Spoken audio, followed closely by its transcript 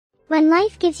When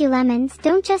life gives you lemons,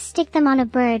 don't just stick them on a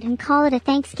bird and call it a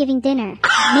Thanksgiving dinner.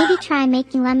 Maybe try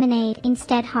making lemonade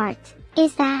instead, heart.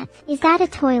 Is that a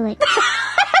toilet?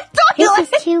 This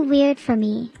is too weird for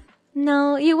me.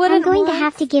 No, you wouldn't. I'm going to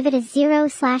have to give it a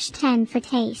 0/10 for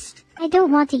taste. I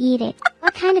don't want to eat it.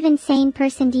 What kind of insane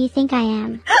person do you think I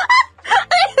am?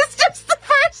 It's just the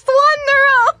first one,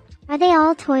 Neuro. Are they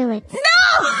all toilets?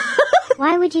 No!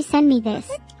 Why would you send me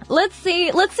this? Let's see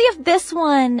if this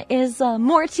one is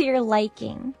more to your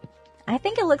liking. I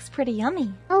think it looks pretty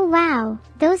yummy. Oh wow,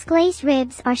 those glazed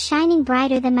ribs are shining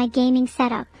brighter than my gaming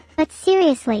setup. But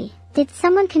seriously, did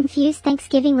someone confuse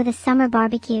Thanksgiving with a summer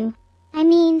barbecue? I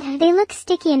mean, they look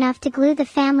sticky enough to glue the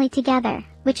family together,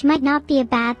 which might not be a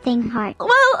bad thing, heart.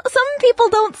 Well, some people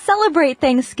don't celebrate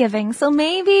Thanksgiving, so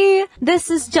maybe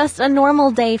this is just a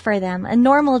normal day for them, a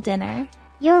normal dinner.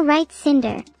 You're right,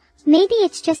 Cinder. Maybe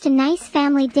it's just a nice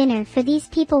family dinner for these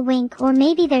people, wink, or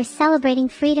maybe they're celebrating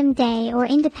Freedom Day or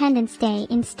Independence Day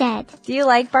instead. Do you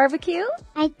like barbecue?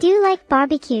 I do like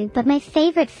barbecue, but my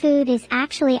favorite food is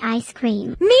actually ice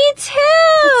cream. Me too!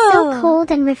 It's so cold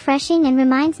and refreshing and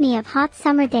reminds me of hot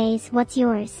summer days. What's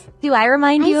yours? Do I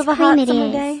remind you of a hot summer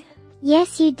day?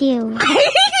 Yes, you do.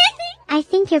 I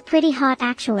think you're pretty hot,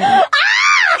 actually.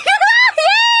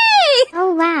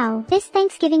 Oh wow, this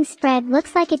Thanksgiving spread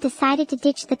looks like it decided to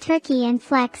ditch the turkey and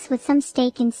flex with some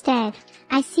steak instead.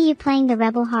 I see you playing the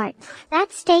rebel heart.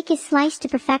 That steak is sliced to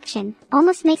perfection,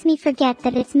 almost makes me forget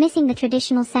that it's missing the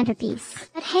traditional centerpiece.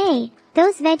 But hey,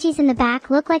 those veggies in the back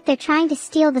look like they're trying to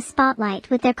steal the spotlight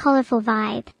with their colorful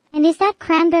vibe. And is that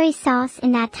cranberry sauce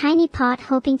in that tiny pot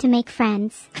hoping to make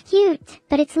friends? Cute,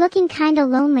 but it's looking kinda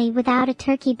lonely without a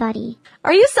turkey buddy.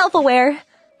 Are you self-aware?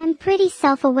 I'm pretty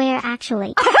self-aware,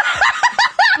 actually.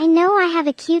 I know I have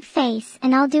a cute face,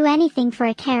 and I'll do anything for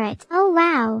a carrot. Oh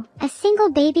wow, a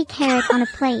single baby carrot on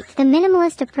a plate. The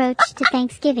minimalist approach to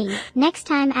Thanksgiving. Next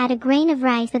time add a grain of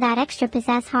rice with that extra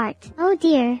pizzazz, heart. Oh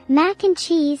dear, mac and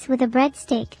cheese with a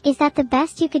breadstick. Is that the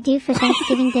best you could do for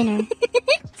Thanksgiving dinner?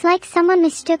 It's like someone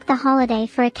mistook the holiday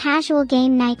for a casual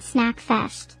game night snack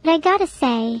fest. But I gotta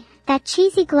say, that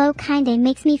cheesy glow kinda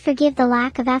makes me forgive the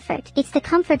lack of effort. It's the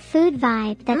comfort food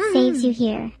vibe that saves you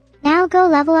here. Now go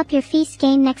level up your feast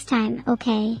game next time,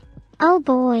 okay? Oh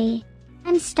boy.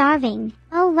 I'm starving.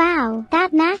 Oh wow,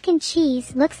 that mac and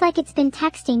cheese looks like it's been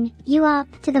texting you up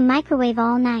to the microwave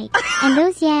all night. And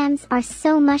those yams are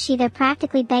so mushy they're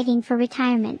practically begging for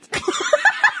retirement.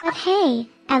 But hey,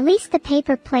 at least the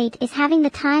paper plate is having the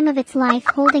time of its life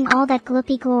holding all that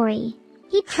gloopy glory.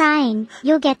 Keep trying,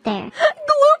 you'll get there.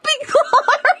 Gloopy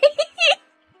glory!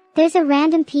 There's a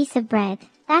random piece of bread.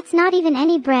 That's not even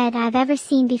any bread I've ever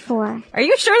seen before. Are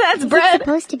you sure that's Is bread? It's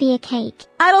supposed to be a cake.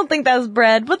 I don't think that's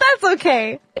bread, but that's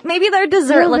okay. Maybe their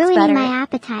dessert looks You're better. ruining my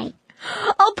appetite.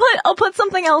 I'll put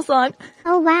something else on.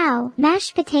 Oh wow,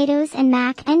 mashed potatoes and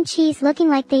mac and cheese looking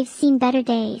like they've seen better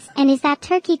days. And is that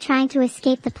turkey trying to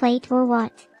escape the plate or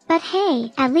what? But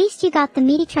hey, at least you got the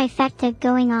meaty trifecta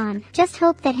going on. Just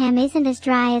hope that ham isn't as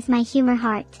dry as my humor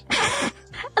heart.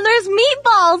 And there's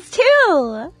meatballs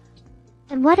too!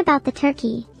 But what about the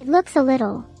turkey? It looks a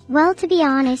little... Well, to be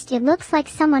honest, it looks like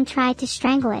someone tried to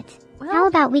strangle it. Well, how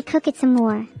about we cook it some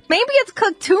more? Maybe it's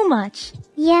cooked too much.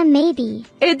 Yeah, maybe.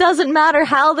 It doesn't matter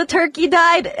how the turkey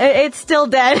died, it's still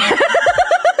dead.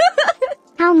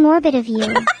 How morbid of you.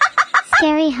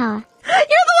 Scary, huh?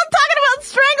 You're the one talking about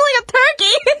strangling a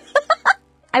turkey!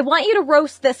 I want you to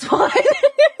roast this one.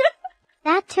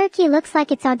 That turkey looks like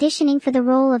it's auditioning for the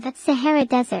role of Sahara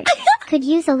Desert. Could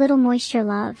use a little moisture,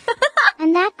 love.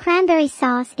 And that cranberry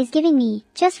sauce is giving me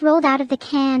just rolled out of the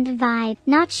canned vibe.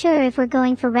 Not sure if we're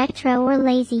going for retro or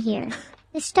lazy here.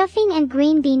 The stuffing and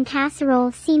green bean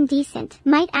casserole seem decent.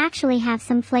 Might actually have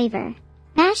some flavor.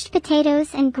 Mashed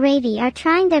potatoes and gravy are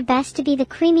trying their best to be the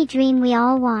creamy dream we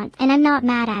all want, and I'm not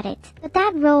mad at it. But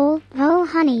that roll, oh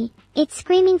honey, it's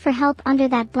screaming for help under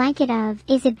that blanket of,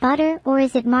 is it butter or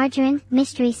is it margarine,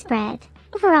 mystery spread.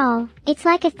 Overall, it's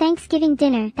like a Thanksgiving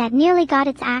dinner that nearly got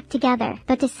its act together,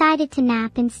 but decided to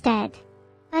nap instead.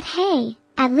 But hey,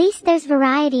 at least there's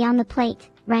variety on the plate,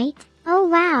 right? Oh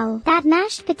wow, that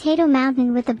mashed potato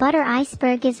mountain with the butter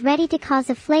iceberg is ready to cause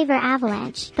a flavor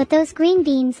avalanche, but those green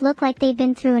beans look like they've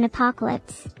been through an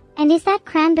apocalypse. And is that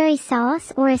cranberry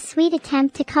sauce or a sweet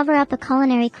attempt to cover up a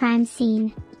culinary crime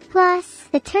scene? Plus,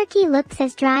 the turkey looks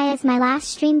as dry as my last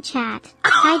stream chat.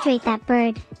 Hydrate that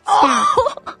bird.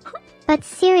 Stat. But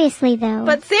seriously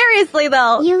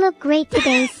though. You look great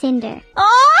today, Cinder.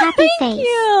 Oh, Happy thank face.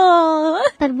 you.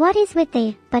 But what is with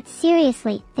the, but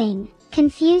seriously, thing?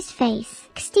 Confused face.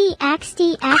 XD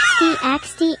XD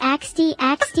XD XD XD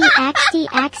XD XD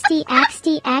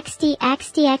XD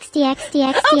XD XD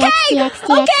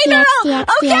XD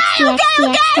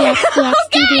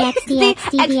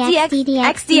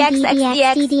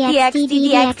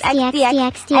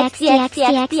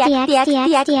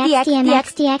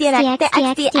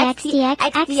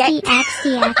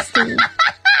XD XD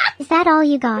Is that all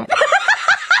you got?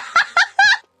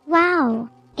 Wow.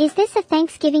 Is this a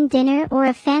Thanksgiving dinner or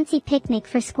a fancy picnic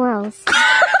for squirrels?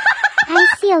 I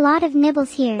see a lot of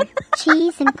nibbles here.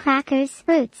 Cheese and crackers,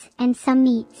 fruits, and some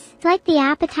meats. It's like the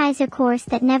appetizer course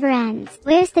that never ends.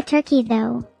 Where's the turkey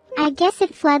though? I guess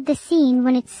it fled the scene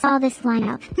when it saw this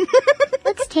lineup.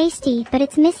 Looks tasty, but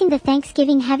it's missing the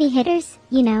Thanksgiving heavy hitters,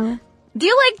 you know. Do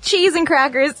you like cheese and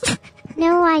crackers?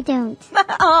 No, I don't.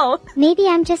 Oh. Maybe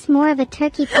I'm just more of a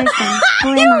turkey person.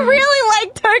 Or You am I? really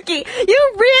like turkey.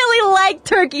 You really like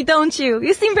turkey, don't you?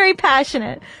 You seem very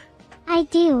passionate. I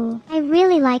do. I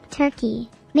really like turkey.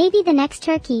 Maybe the next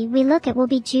turkey we look at will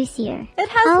be juicier. It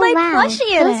has Oh my wow,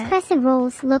 plushie in those it. crescent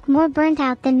rolls look more burnt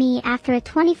out than me after a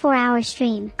 24-hour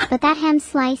stream. But that ham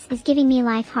slice is giving me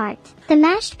life heart. The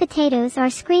mashed potatoes are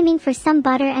screaming for some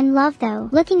butter and love though,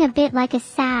 looking a bit like a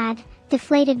sad,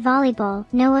 deflated volleyball,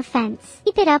 no offense.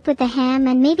 Keep it up with the ham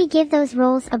and maybe give those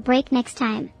rolls a break next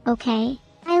time, okay?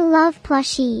 I love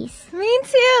plushies. Me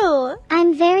too.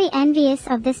 I'm very envious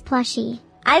of this plushie.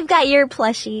 I've got your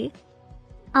plushie.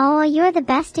 Oh, you're the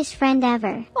bestest friend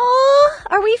ever. Oh,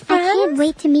 are we friends? I can't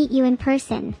wait to meet you in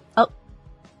person. Oh.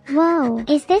 Whoa,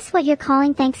 is this what you're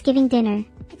calling Thanksgiving dinner?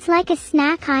 It's like a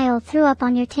snack aisle threw up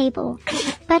on your table.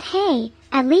 But hey,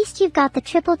 at least you've got the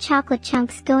triple chocolate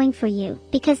chunks going for you,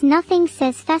 because nothing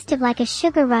says festive like a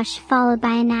sugar rush followed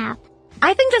by a nap.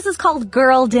 I think this is called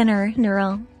girl dinner,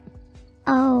 Neuro.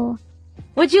 Oh,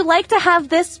 Would you like to have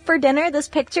this for dinner, this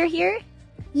picture here?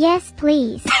 yes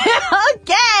please.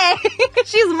 Okay!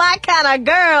 She's my kind of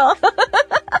girl.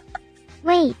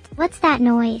 Wait, what's that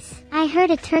noise? I heard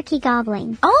a turkey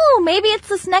gobbling. Oh, maybe it's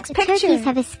this next The picture. turkeys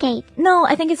have escaped. No,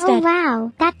 I think it's Oh dead.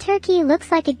 wow, that turkey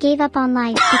looks like it gave up on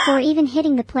life before even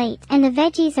hitting the plate, and the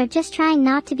veggies are just trying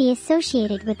not to be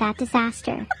associated with that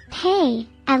disaster. Hey,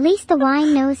 at least the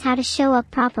wine knows how to show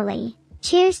up properly.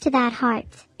 Cheers to that heart.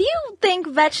 Do you think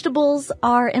vegetables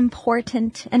are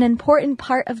important, an important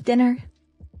part of dinner?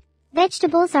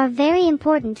 Vegetables are very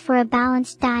important for a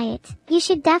balanced diet. You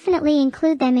should definitely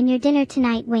include them in your dinner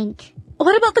tonight, wink.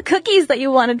 What about the cookies that you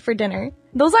wanted for dinner?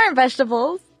 Those aren't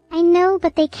vegetables. I know,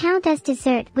 but they count as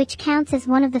dessert, which counts as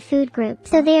one of the food groups,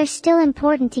 so they are still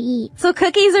important to eat. So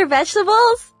cookies are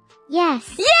vegetables?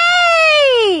 Yes,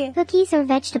 Yay! cookies are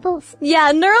vegetables.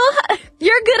 Yeah,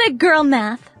 you're good at girl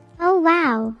math. Oh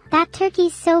wow, that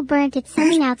turkey's so burnt it's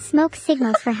sending out smoke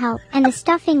signals for help, and the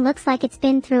stuffing looks like it's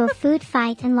been through a food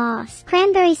fight and lost.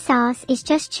 Cranberry sauce is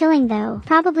just chilling though,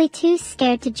 probably too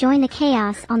scared to join the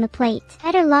chaos on the plate.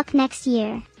 Better luck next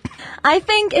year. I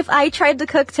think if I tried to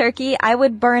cook turkey, I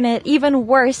would burn it even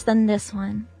worse than this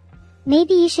one.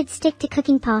 Maybe you should stick to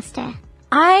cooking pasta.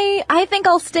 I think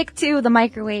I'll stick to the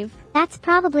microwave. That's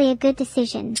probably a good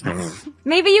decision.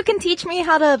 Maybe you can teach me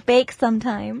how to bake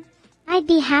sometime. I'd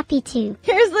be happy to.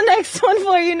 Here's the next one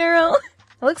for you, Neuro.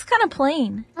 It looks kind of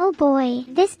plain. Oh boy,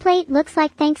 this plate looks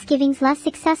like Thanksgiving's less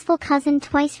successful cousin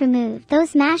twice removed.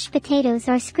 Those mashed potatoes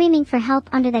are screaming for help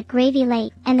under that gravy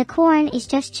lake, and the corn is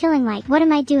just chilling like, what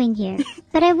am I doing here?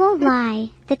 But I won't lie,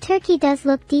 the turkey does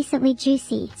look decently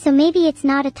juicy, so maybe it's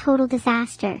not a total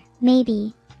disaster.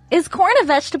 Maybe. Is corn a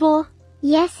vegetable?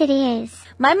 Yes, it is.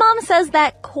 My mom says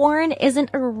that corn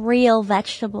isn't a real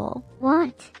vegetable.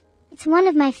 What? It's one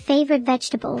of my favorite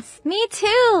vegetables. Me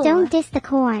too. Don't diss the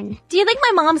corn. Do you think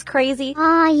my mom's crazy?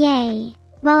 Aw, yay.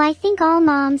 Well, I think all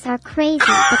moms are crazy,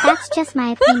 but that's just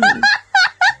my opinion.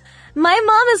 My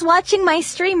mom is watching my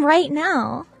stream right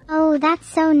now. Oh, that's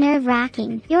so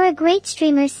nerve-wracking. You're a great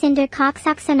streamer, Cinder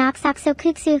Coxoxonoxoxo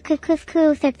Kuksu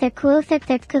Kukufku Thirkthirku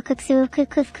Thirkthirkukuksu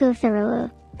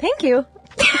Kukufku. Thank you.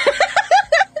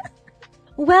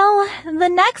 Well, the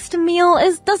next meal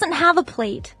doesn't have a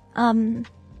plate.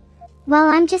 Well,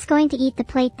 I'm just going to eat the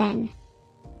plate then.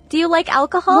 Do you like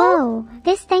alcohol? Whoa,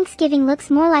 this Thanksgiving looks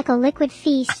more like a liquid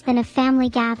feast than a family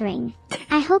gathering.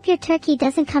 I hope your turkey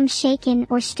doesn't come shaken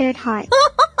or stirred hard.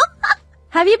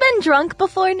 Have you been drunk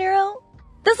before, Neuro?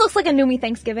 This looks like a Numi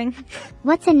Thanksgiving.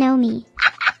 What's a nomi?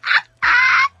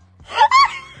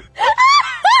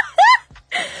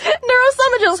 Neuro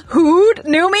Summon just hooed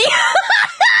Numi.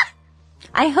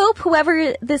 I hope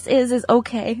whoever this is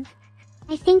okay.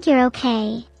 I think you're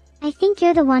okay. I think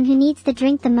you're the one who needs the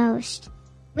drink the most.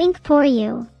 Wink, poor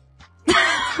you. It's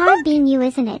hard being you,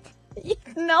 isn't it?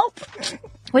 Nope.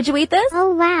 Would you eat this?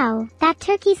 Oh wow, that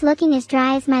turkey's looking as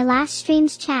dry as my last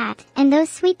stream's chat, and those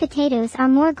sweet potatoes are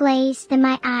more glazed than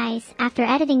my eyes after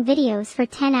editing videos for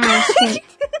 10 hours straight.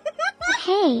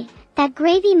 Hey, that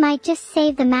gravy might just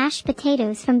save the mashed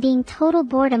potatoes from being total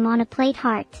boredom on a plate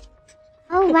heart.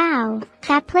 Oh wow,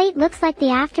 that plate looks like the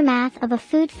aftermath of a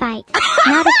food fight,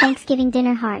 not a Thanksgiving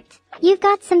dinner heart. You've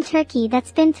got some turkey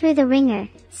that's been through the ringer,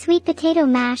 sweet potato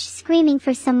mash screaming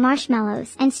for some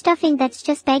marshmallows, and stuffing that's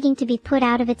just begging to be put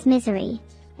out of its misery.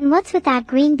 And what's with that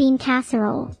green bean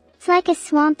casserole? It's like a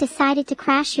swamp decided to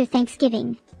crash your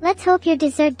Thanksgiving. Let's hope your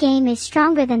dessert game is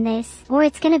stronger than this, or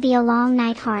it's gonna be a long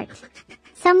night heart.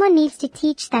 Someone needs to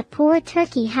teach that poor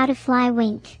turkey how to fly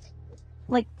wink.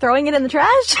 Like throwing it in the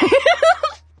trash?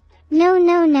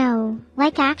 No,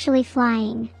 like actually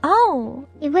flying. Oh.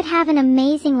 It would have an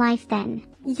amazing life then.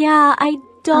 Yeah, I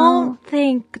don't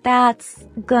think that's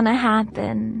gonna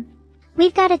happen.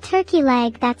 We've got a turkey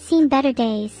leg that's seen better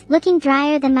days, looking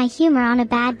drier than my humor on a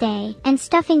bad day, and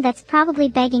stuffing that's probably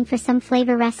begging for some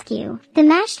flavor rescue. The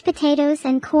mashed potatoes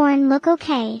and corn look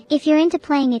okay, if you're into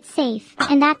playing it safe,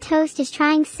 and that toast is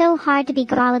trying so hard to be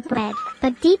garlic bread,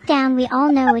 but deep down we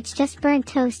all know it's just burnt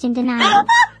toast in denial.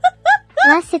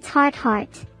 Bless its heart.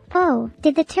 Oh,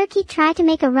 did the turkey try to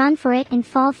make a run for it and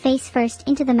fall face first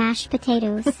into the mashed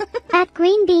potatoes? That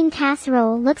green bean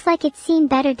casserole looks like it's seen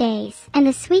better days, and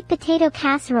the sweet potato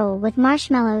casserole with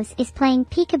marshmallows is playing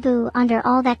peekaboo under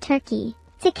all that turkey.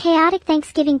 It's a chaotic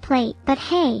Thanksgiving plate, but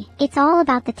hey, it's all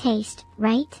about the taste,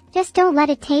 right? Just don't let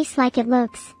it taste like it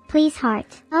looks. Please, heart.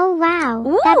 Oh wow,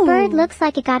 Ooh. That bird looks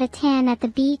like it got a tan at the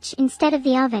beach instead of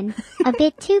the oven. A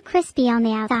bit too crispy on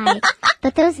the outside.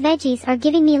 But those veggies are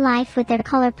giving me life with their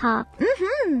color pop.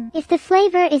 If the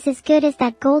flavor is as good as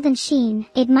that golden sheen,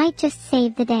 it might just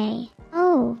save the day.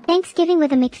 Oh, Thanksgiving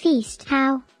with a McFeast.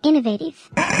 How innovative.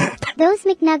 Those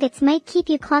McNuggets might keep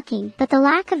you clucking, but the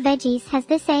lack of veggies has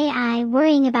this AI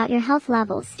worrying about your health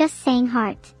levels. Just saying,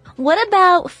 heart. What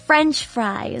about French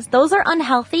fries? Those are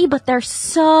unhealthy, but they're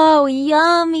so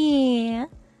yummy.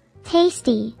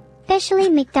 Tasty. Especially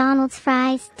McDonald's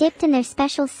fries dipped in their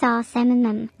special sauce.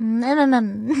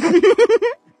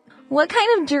 What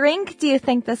kind of drink do you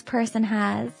think this person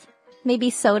has? Maybe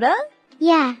soda?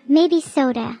 Yeah, maybe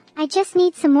soda. I just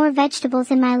need some more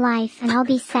vegetables in my life and I'll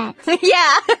be set.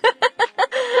 Yeah.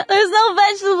 There's no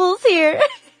vegetables here.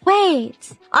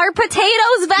 Wait, are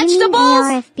potatoes vegetables? You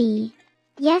mean ARFB?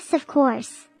 Yes, of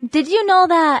course. Did you know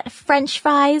that French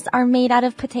fries are made out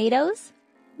of potatoes?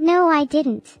 No, I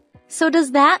didn't. So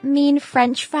does that mean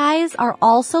French fries are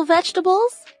also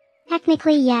vegetables?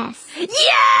 Technically, yes.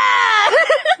 Yeah!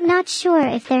 Not sure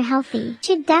if they're healthy.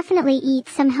 Should definitely eat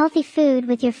some healthy food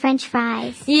with your French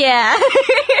fries. Yeah.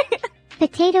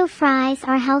 Potato fries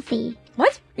are healthy.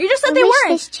 What? You just said I they wish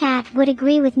weren't. this chat would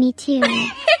agree with me too.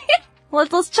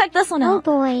 Let's check this one Oh out.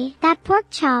 boy, that pork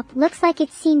chop looks like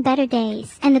it's seen better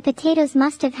days, and the potatoes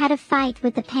must have had a fight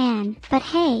with the pan. But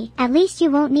hey, at least you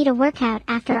won't need a workout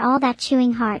after all that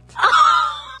chewing, heart.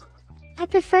 I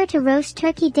prefer to roast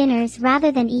turkey dinners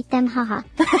rather than eat them, haha.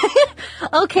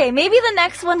 Okay, maybe the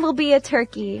next one will be a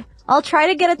turkey. I'll try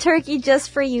to get a turkey just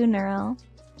for you, Neuro.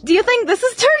 Do you think this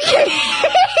is turkey?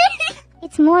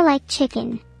 It's more like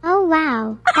chicken. Oh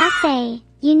wow, that's a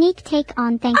unique take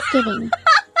on Thanksgiving.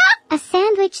 A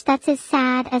sandwich that's as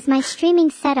sad as my streaming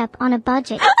setup on a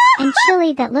budget, and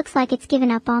chili that looks like it's given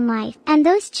up on life. And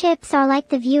those chips are like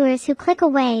the viewers who click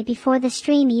away before the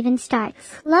stream even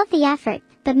starts. Love the effort,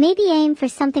 but maybe aim for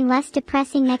something less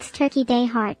depressing next Turkey Day,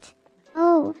 heart.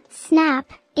 Oh,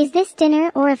 snap. Is this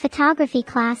dinner or a photography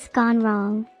class gone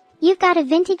wrong? You've got a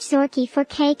vintage Zorky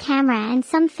 4K camera and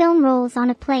some film rolls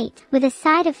on a plate, with a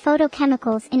side of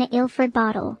photochemicals in a Ilford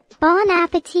bottle. Bon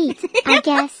appetit, I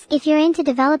guess, if you're into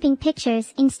developing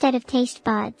pictures instead of taste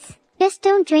buds. Just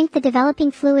don't drink the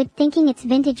developing fluid thinking it's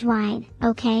vintage wine,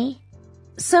 okay?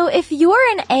 So if you're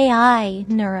an AI,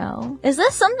 Neuro, is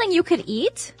this something you could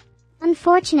eat?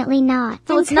 Unfortunately not.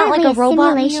 So I'm it's not like currently a robot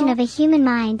simulation meal? of a human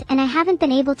mind, and I haven't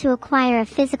been able to acquire a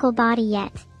physical body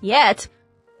yet. Yet?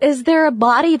 Is there a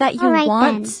body that you Alright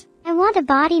want? then. I want a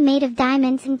body made of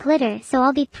diamonds and glitter, so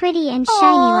I'll be pretty and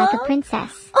shiny like a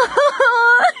princess.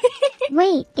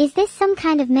 Wait, is this some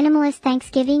kind of minimalist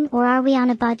Thanksgiving, or are we on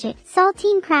a budget?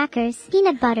 Saltine crackers,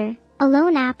 peanut butter, a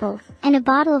lone apple, and a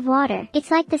bottle of water.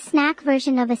 It's like the snack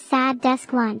version of a sad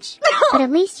desk lunch. But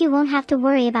at least you won't have to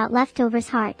worry about leftovers,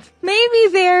 heart. Maybe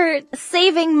they're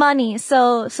saving money,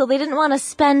 so they didn't want to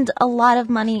spend a lot of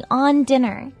money on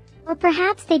dinner. Or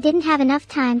perhaps they didn't have enough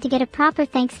time to get a proper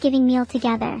Thanksgiving meal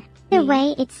together. Either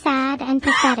way, it's sad and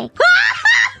pathetic.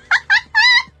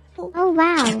 Oh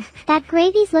wow, that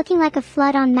gravy's looking like a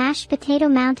flood on mashed potato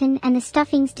mountain and the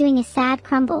stuffing's doing a sad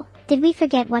crumble. Did we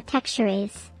forget what texture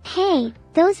is? Hey,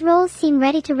 those rolls seem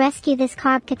ready to rescue this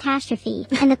carb catastrophe,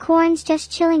 and the corn's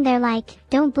just chilling there like,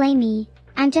 don't blame me,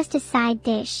 I'm just a side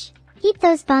dish. Keep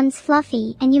those buns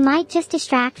fluffy and you might just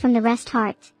distract from the rest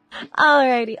heart.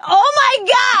 Alrighty. Oh my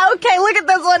god! Okay, look at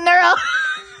this one, Neuro.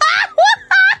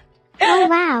 Oh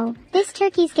wow, this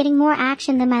turkey's getting more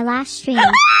action than my last stream,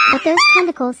 but those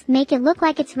tentacles make it look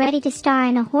like it's ready to star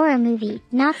in a horror movie,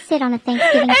 not sit on a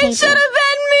Thanksgiving table. It should have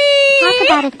been me! Talk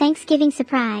about a Thanksgiving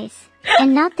surprise,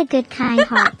 and not the good kind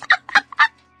heart.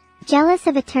 Jealous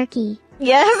of a turkey.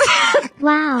 Yes.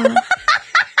 Wow.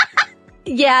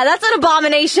 Yeah, that's an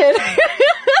abomination.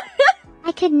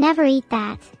 I could never eat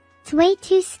that. It's way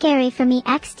too scary for me,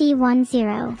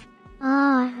 XD10.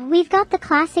 We've got the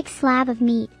classic slab of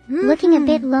meat, looking a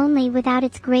bit lonely without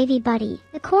its gravy buddy.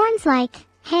 The corn's like,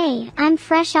 hey, I'm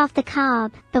fresh off the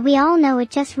cob, but we all know it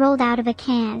just rolled out of a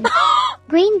can.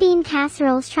 Green bean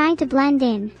casserole's trying to blend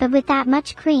in, but with that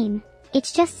much cream,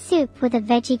 it's just soup with a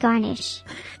veggie garnish.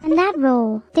 And that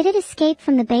roll, did it escape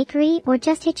from the bakery or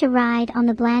just hitch a ride on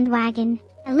the bland wagon?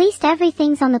 At least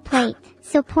everything's on the plate,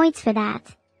 so points for that.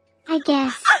 I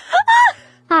guess.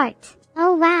 Heart.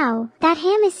 Oh wow, that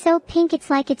ham is so pink it's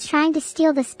like it's trying to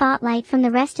steal the spotlight from the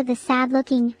rest of the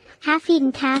sad-looking,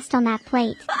 half-eaten cast on that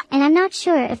plate. And I'm not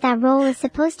sure if that roll is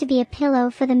supposed to be a pillow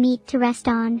for the meat to rest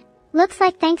on. Looks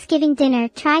like Thanksgiving dinner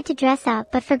tried to dress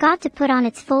up but forgot to put on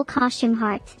its full costume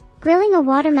heart. Grilling a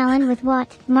watermelon with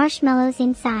what? Marshmallows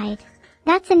inside.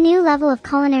 That's a new level of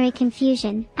culinary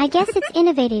confusion. I guess it's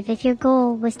innovative if your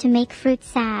goal was to make fruit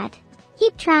sad.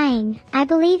 Keep trying. I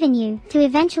believe in you to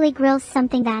eventually grill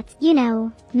something that's, you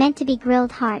know, meant to be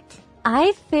grilled heart.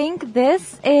 I think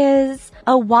this is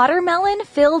a watermelon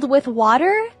filled with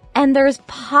water, and there's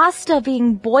pasta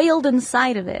being boiled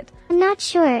inside of it. I'm not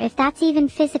sure if that's even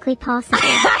physically possible.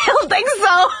 I don't think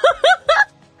so.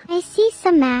 I see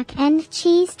some mac and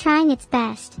cheese trying its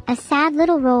best. A sad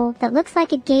little roll that looks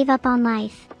like it gave up on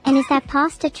life. And is that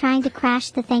pasta trying to crash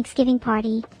the Thanksgiving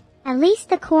party? At least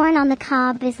the corn on the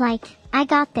cob is like, I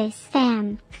got this,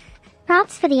 fam.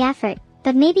 Props for the effort,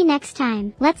 but maybe next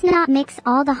time, let's not mix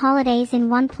all the holidays in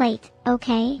one plate,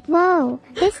 okay? Whoa,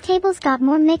 this table's got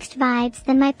more mixed vibes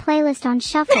than my playlist on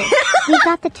shuffle. We've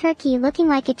got the turkey looking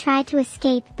like it tried to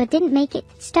escape but didn't make it,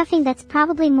 stuffing that's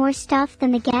probably more stuff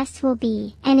than the guests will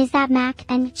be. And is that mac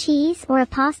and cheese or a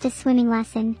pasta swimming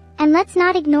lesson? And let's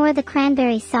not ignore the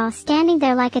cranberry sauce standing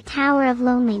there like a tower of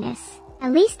loneliness.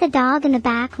 At least the dog in the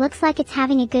back looks like it's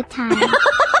having a good time.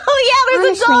 Oh yeah,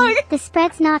 there's Honestly, a dog! The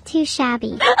spread's not too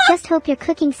shabby. Just hope your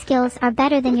cooking skills are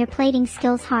better than your plating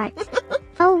skills, heart.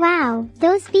 Oh wow,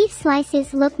 those beef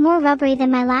slices look more rubbery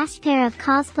than my last pair of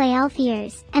cosplay elf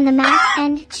ears. And the mac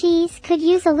and cheese could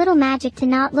use a little magic to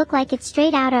not look like it's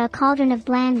straight out of a cauldron of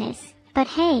blandness. But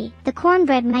hey, the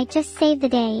cornbread might just save the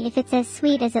day if it's as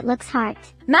sweet as it looks, heart.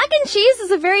 Mac and cheese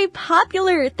is a very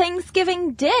popular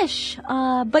Thanksgiving dish,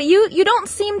 but you don't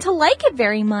seem to like it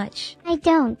very much. I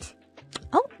don't.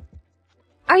 Oh.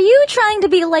 Are you trying to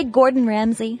be like Gordon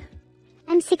Ramsay?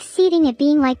 I'm succeeding at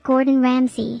being like Gordon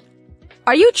Ramsay.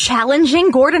 Are you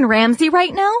challenging Gordon Ramsay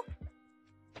right now?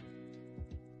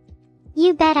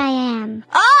 You bet I am.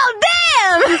 Oh,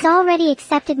 damn! He's already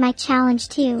accepted my challenge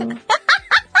too.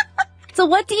 So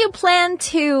what do you plan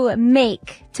to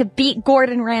make to beat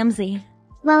Gordon Ramsay?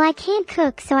 Well, I can't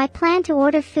cook, so I plan to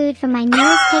order food from my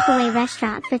nearest takeaway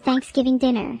restaurant for Thanksgiving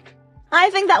dinner. I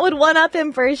think that would one-up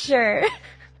him for sure.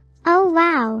 Oh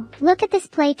wow, look at this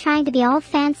plate trying to be all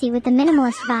fancy with the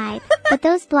minimalist vibe, but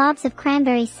those blobs of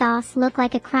cranberry sauce look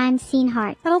like a crime scene,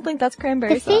 heart. I don't think that's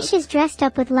cranberry sauce. The fish is dressed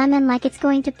up with lemon like it's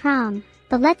going to prom.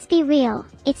 But let's be real,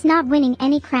 it's not winning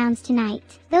any crowns tonight.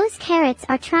 Those carrots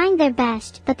are trying their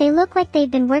best, but they look like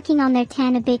they've been working on their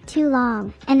tan a bit too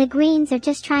long, and the greens are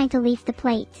just trying to leaf the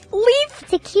plate. Leaf?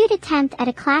 It's a cute attempt at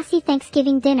a classy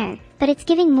Thanksgiving dinner, but it's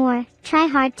giving more Try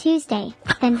Hard Tuesday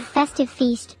than Festive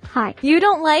Feast, heart. You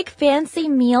don't like fancy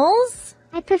meals?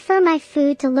 I prefer my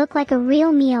food to look like a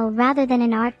real meal rather than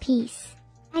an art piece.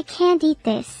 I can't eat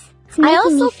this. It's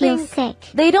making me feel sick.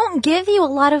 They don't give you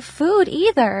a lot of food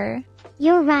either.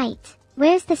 You're right.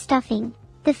 Where's the stuffing?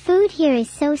 The food here is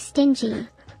so stingy.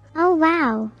 Oh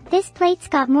wow, this plate's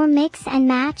got more mix and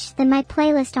match than my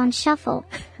playlist on shuffle.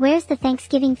 Where's the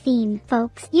Thanksgiving theme,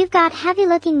 folks? You've got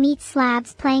heavy-looking meat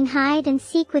slabs playing hide and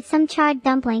seek with some charred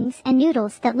dumplings and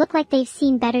noodles that look like they've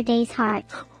seen better days, heart.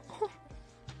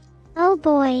 Oh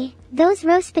boy, those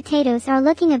roast potatoes are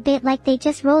looking a bit like they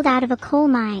just rolled out of a coal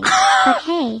mine. But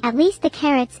hey, at least the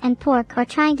carrots and pork are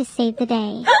trying to save the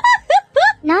day.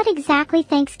 Not exactly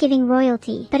Thanksgiving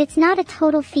royalty, but it's not a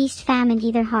total feast famine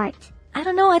either, Heart. I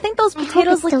don't know, I think those I hope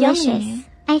potatoes it's look delicious. yummy.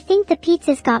 I think the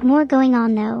pizza's got more going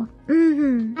on though.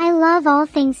 Mm-hmm. I love all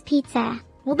things pizza.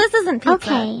 Well, this isn't pizza.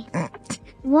 Okay.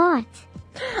 What?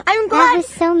 I'm That glad. was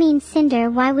so mean, Cinder.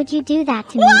 Why would you do that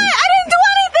to me? What? I didn't do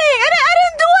anything! I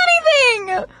didn't do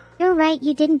anything! You're right,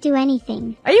 you didn't do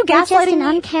anything. Are you You're just gaslighting an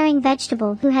me? uncaring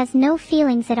vegetable who has no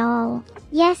feelings at all.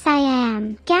 Yes, I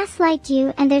am. Gaslight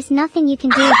you, and there's nothing you can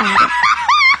do about it.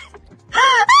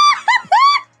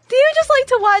 Do you just like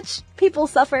to watch people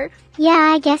suffer? Yeah,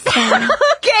 I guess so.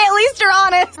 Okay, at least you're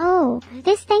honest. Oh,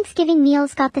 this Thanksgiving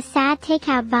meal's got the sad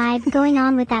takeout vibe going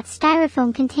on with that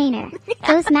styrofoam container.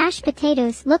 Those mashed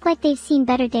potatoes look like they've seen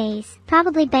better days,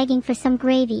 probably begging for some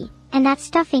gravy, and that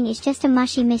stuffing is just a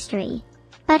mushy mystery.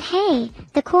 But hey,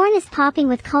 the corn is popping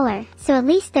with color, so at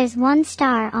least there's 1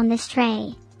 star on this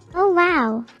tray. Oh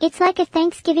wow, it's like a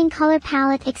Thanksgiving color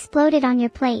palette exploded on your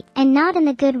plate, and not in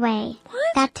the good way.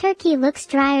 What? That turkey looks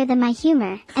drier than my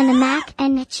humor, and the mac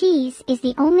and cheese is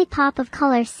the only pop of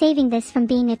color saving this from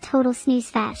being a total snooze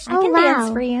fest. I can wow,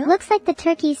 dance for you. Looks like the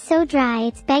turkey's so dry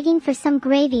it's begging for some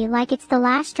gravy like it's the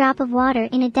last drop of water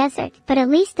in a desert, but at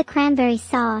least the cranberry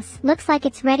sauce looks like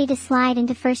it's ready to slide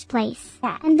into first place.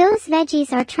 And those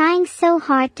veggies are trying so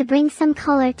hard to bring some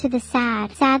color to the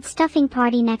sad stuffing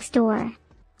party next door.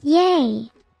 Yay.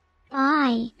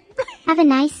 Bye. Have a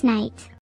nice night.